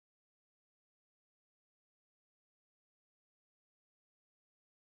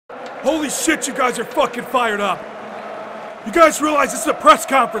Holy shit, you guys are fucking fired up. You guys realize this is a press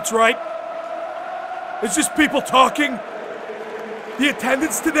conference, right? It's just people talking. The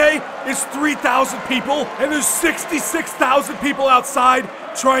attendance today is 3,000 people, and there's 66,000 people outside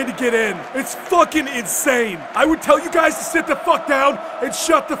trying to get in. It's fucking insane. I would tell you guys to sit the fuck down and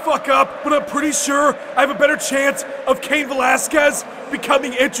shut the fuck up, but I'm pretty sure I have a better chance of Cain Velasquez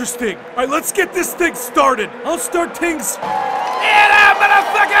becoming interesting. Alright, let's get this thing started. I'll start things. Yeah,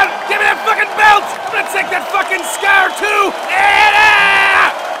 motherfucker! Give me that fucking belt! I'm gonna take that fucking scar too!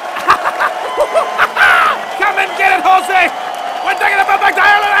 Yeah! Come and get it, Jose! We're taking the belt back to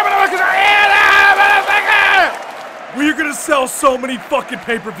Ireland! We're gonna sell so many fucking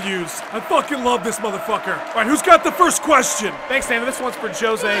pay-per-views. I fucking love this motherfucker. Alright, who's got the first question? Thanks, Dana. This one's for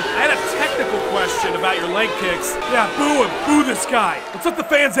Jose. I had a technical question about your leg kicks. Yeah, boo him. Boo this guy. Let's let the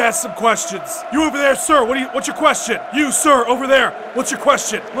fans ask some questions. You over there, sir, what's your question? You, sir, over there, what's your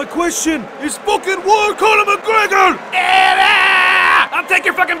question? My question is fucking war Conor McGregor! Yeah! I'll take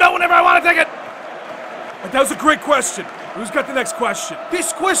your fucking belt whenever I want to take it. That was a great question. Who's got the next question?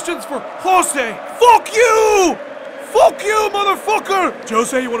 This question's for Jose. Fuck you! Fuck you, motherfucker!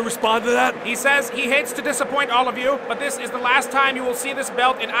 Jose, you want to respond to that? He says he hates to disappoint all of you, but this is the last time you will see this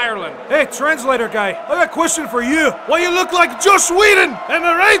belt in Ireland. Hey, translator guy, I got a question for you. Why you look like Josh Whedon? Am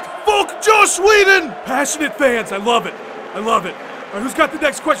I right? Fuck Josh Whedon! Passionate fans, I love it. I love it. All right, who's got the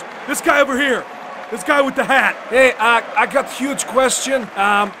next question? This guy over here. This guy with the hat. Hey, I got a huge question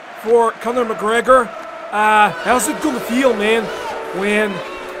for Conor McGregor. How's it gonna feel, man, when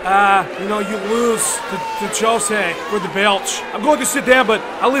you lose to Jose for the belch? I'm going to sit down, but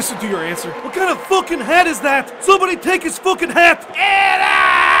I'll listen to your answer. What kind of fucking hat is that? Somebody take his fucking hat!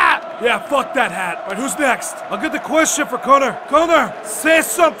 Yeah, fuck that hat. All right, who's next? I'll get the question for Conor. Conor, say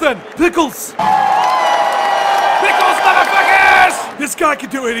something. Pickles. Pickles, motherfuckers! This guy can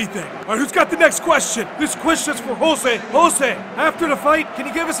do anything. All right, who's got the next question? This question's for Jose. Jose, after the fight, can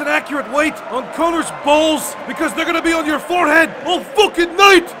you give us an accurate weight on Conor's balls? Because they're gonna be on your forehead all fucking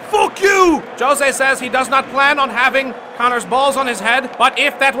night! Fuck you! Jose says he does not plan on having Conor's balls on his head, but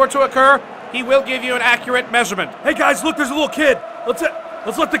if that were to occur, he will give you an accurate measurement. Hey guys, look, there's a little kid. Let's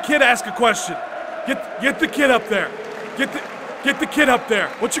let the kid ask a question. Get the kid up there. Get the kid up there.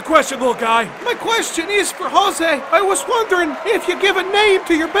 What's your question, little guy? My question is for Jose. I was wondering if you give a name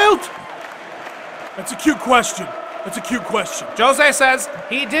to your belt. That's a cute question. That's a cute question. Jose says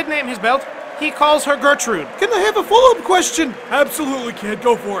he did name his belt. He calls her Gertrude. Can I have a follow-up question? Absolutely, kid.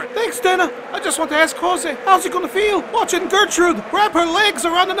 Go for it. Thanks, Dana. I just want to ask Jose, how's it gonna feel watching Gertrude grab her legs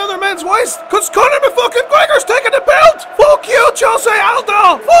around another man's waist? Cause Conor McGregor's taking the belt! Fuck you, Jose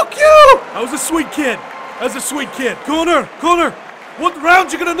Aldo! Fuck you! That was a sweet kid. That's a sweet kid. Conor, what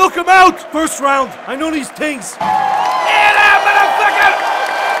round you gonna knock him out? First round. I know these things. Get out, motherfucker!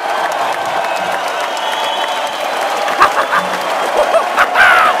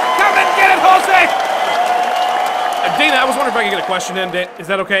 Come and get it, Jose! Dana, I was wondering if I could get a question in. Is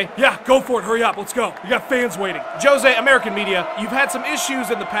that okay? Yeah, go for it. Hurry up. Let's go. We got fans waiting. Jose, American media, you've had some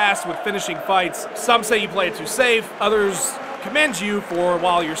issues in the past with finishing fights. Some say you play it too safe. Others commend you for,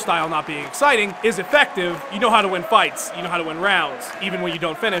 while your style not being exciting is effective, you know how to win fights, you know how to win rounds, even when you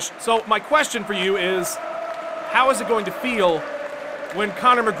don't finish. So my question for you is, how is it going to feel when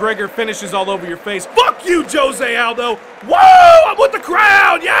Conor McGregor finishes all over your face? Fuck you, Jose Aldo! Whoa! I'm with the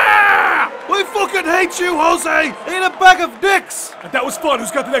crowd! Yeah! We fucking hate you, Jose! In a bag of dicks! That was fun.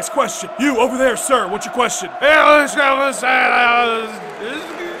 Who's got the next question? You, over there, sir. What's your question?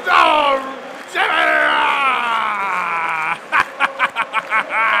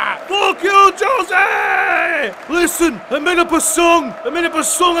 Fuck you, Jose! Listen, I made up a song.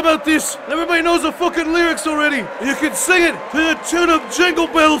 About this. Everybody knows the fucking lyrics already. You can sing it to the tune of Jingle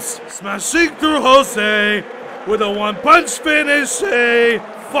Bells. Smashing through Jose with a one-punch finish. Hey,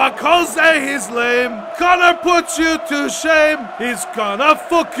 fuck Jose, he's lame. Conor puts you to shame. He's gonna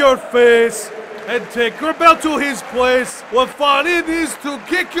fuck your face and take your belt to his place. What fun it is to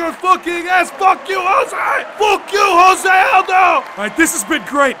kick your fucking ass. Fuck you, Jose! Fuck you, Jose Aldo! Alright, this has been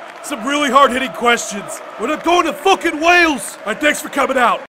great. Some really hard-hitting questions. We're not going to fucking Wales. Alright, thanks for coming out.